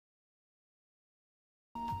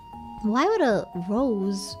Why would a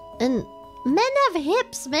rose... And men have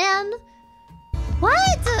hips, man.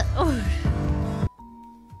 What? Oh.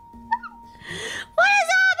 What is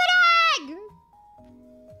happening?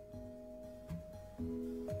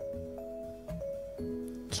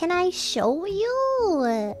 Can I show you?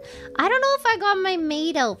 I don't know if I got my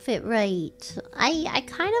maid outfit right. I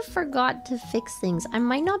kind of forgot to fix things. I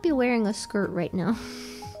might not be wearing a skirt right now.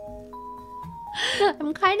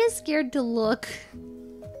 I'm kind of scared to look.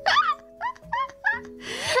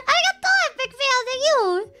 Big fail to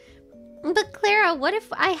you. But Clara, what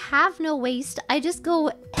if I have no waist? I just go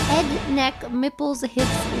head, neck, nipples,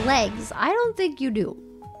 hips, legs. I don't think you do.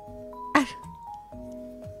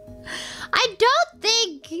 I don't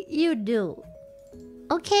think you do.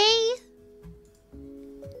 Okay?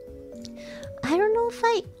 I don't know if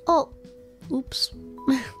I... Oh. Oops. Now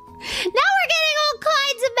we're getting all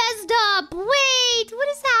kinds of messed up. Wait, what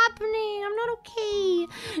is happening? I'm not okay.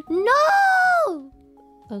 No!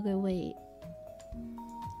 Okay, wait.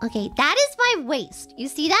 Okay, that is my waist. You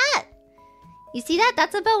see that? You see that?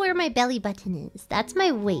 That's about where my belly button is. That's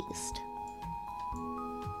my waist.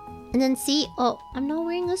 And then see... Oh, I'm not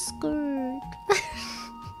wearing a skirt.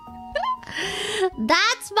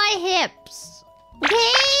 That's my hips.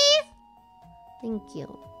 Okay? Thank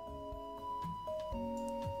you.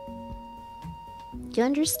 Do you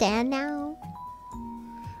understand now?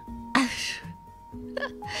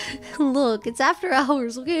 Look, it's after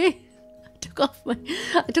hours, okay?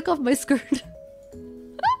 I took off my skirt.